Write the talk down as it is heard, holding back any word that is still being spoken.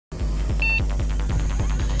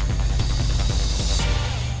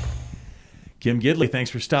Kim Gidley,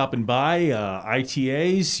 thanks for stopping by.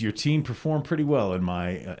 ITAs, your team performed pretty well in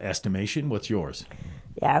my estimation. What's yours?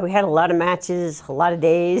 Yeah, we had a lot of matches, a lot of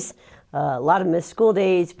days, a lot of missed school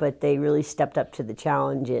days, but they really stepped up to the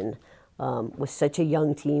challenge, and with such a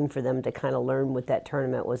young team, for them to kind of learn what that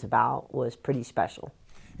tournament was about was pretty special.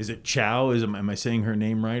 Is it Chow? Am I saying her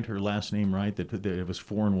name right, her last name right? That it was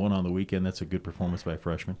 4-1 on the weekend. That's a good performance by a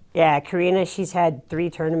freshman. Yeah, Karina, she's had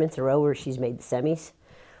 3 tournaments in a row where she's made the semis.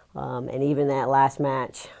 And even that last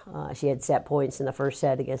match, she had set points in the first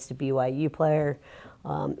set against a BYU player.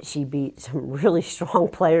 She beat some really strong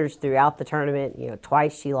players throughout the tournament. You know,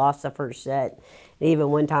 twice she lost the first set. And even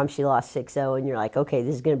one time she lost 6-0, and you're like, okay,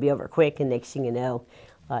 this is going to be over quick, and next thing you know,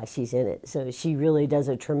 she's in it. So she really does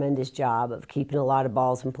a tremendous job of keeping a lot of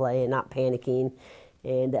balls in play and not panicking.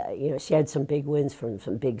 And, you know, she had some big wins from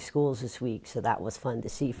some big schools this week, so that was fun to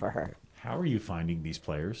see for her. How are you finding these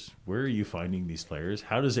players? Where are you finding these players?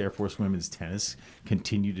 How does Air Force women's tennis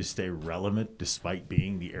continue to stay relevant despite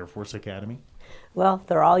being the Air Force Academy? Well,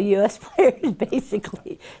 they're all U.S. players,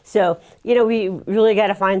 basically. So, you know, we really got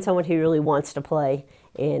to find someone who really wants to play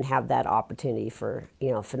and have that opportunity for,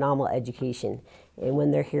 you know, phenomenal education. And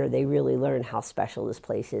when they're here, they really learn how special this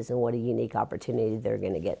place is and what a unique opportunity they're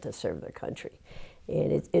going to get to serve their country.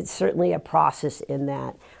 And it's certainly a process in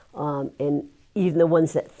that. And even the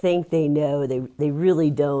ones that think they know, they really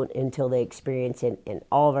don't until they experience it. And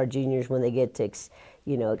all of our juniors, when they get to,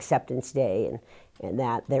 you know, acceptance day and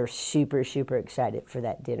that, they're super, super excited for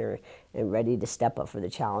that dinner and ready to step up for the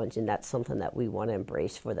challenge. And that's something that we want to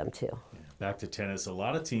embrace for them too. Back to tennis, a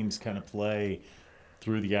lot of teams kind of play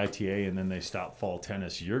through the ITA and then they stop fall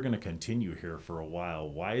tennis. You're going to continue here for a while.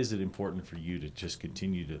 Why is it important for you to just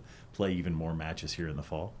continue to play even more matches here in the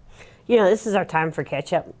fall? You know, this is our time for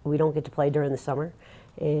catch-up. We don't get to play during the summer,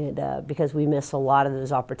 and because we miss a lot of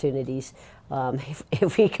those opportunities.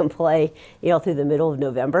 If we can play, you know, through the middle of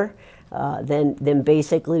November, then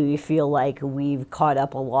basically we feel like we've caught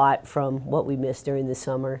up a lot from what we missed during the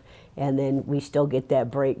summer, and then we still get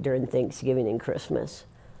that break during Thanksgiving and Christmas.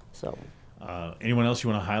 So. Anyone else you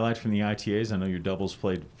want to highlight from the ITAs? I know your doubles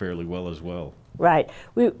played fairly well as well. Right.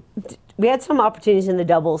 We had some opportunities in the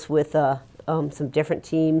doubles with some different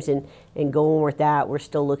teams and going with that. We're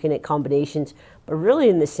still looking at combinations. But really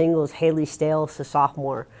in the singles, Haley Stales, a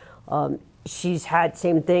sophomore, she's had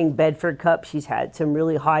same thing, Bedford Cup. She's had some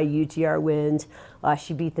really high UTR wins.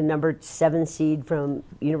 She beat the number 7 seed from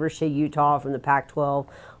University of Utah from the Pac-12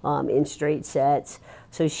 in straight sets.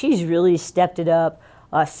 So she's really stepped it up.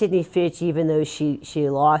 Sydney Fitch, even though she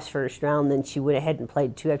lost first round, then she went ahead and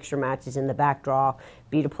played 2 extra matches in the back draw,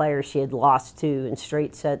 beat a player she had lost to in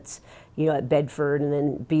straight sets, you know, at Bedford, and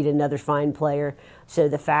then beat another fine player. So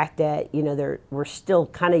the fact that, you know, we're still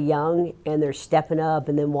kind of young and they're stepping up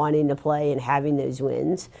and then wanting to play and having those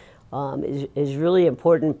wins is really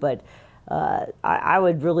important. But I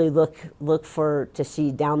would really look to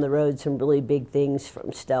see down the road some really big things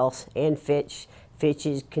from Stels and Fitch. Fitch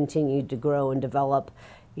has continued to grow and develop,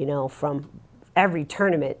 you know, from every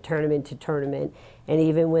tournament to tournament. And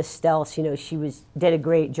even with Stels, you know, she did a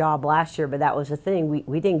great job last year, but that was the thing.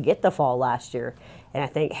 We didn't get the fall last year. And I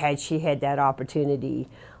think had she had that opportunity,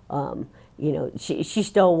 you know, she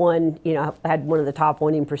still won, you know, had one of the top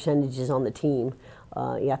winning percentages on the team.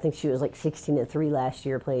 Yeah, I think she was like 16-3 last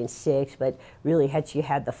year, playing 6. But really, had she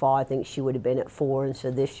had the fall, I think she would have been at 4. And so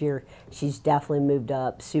this year, she's definitely moved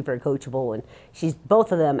up, super coachable, and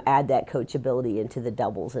both of them add that coachability into the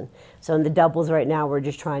doubles. And so in the doubles right now, we're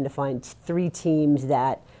just trying to find 3 teams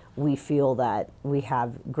that we feel that we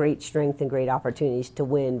have great strength and great opportunities to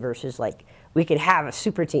win versus like we could have a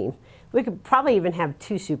super team. We could probably even have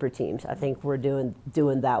 2 super teams. I think we're doing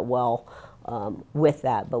that well. With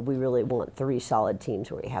that, but we really want 3 solid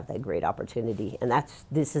teams where we have that great opportunity, and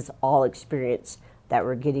this is all experience that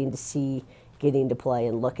we're getting to see, getting to play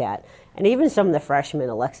and look at. And even some of the freshmen,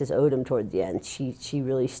 Alexis Odom toward the end, she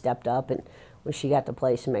really stepped up, and when she got to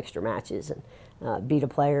play some extra matches and beat a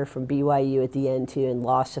player from BYU at the end too, and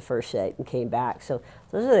lost the first set and came back. So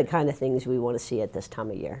those are the kind of things we want to see at this time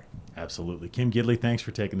of year. Absolutely. Kim Gidley, thanks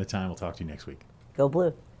for taking the time. We'll talk to you next week. Go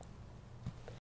Blue.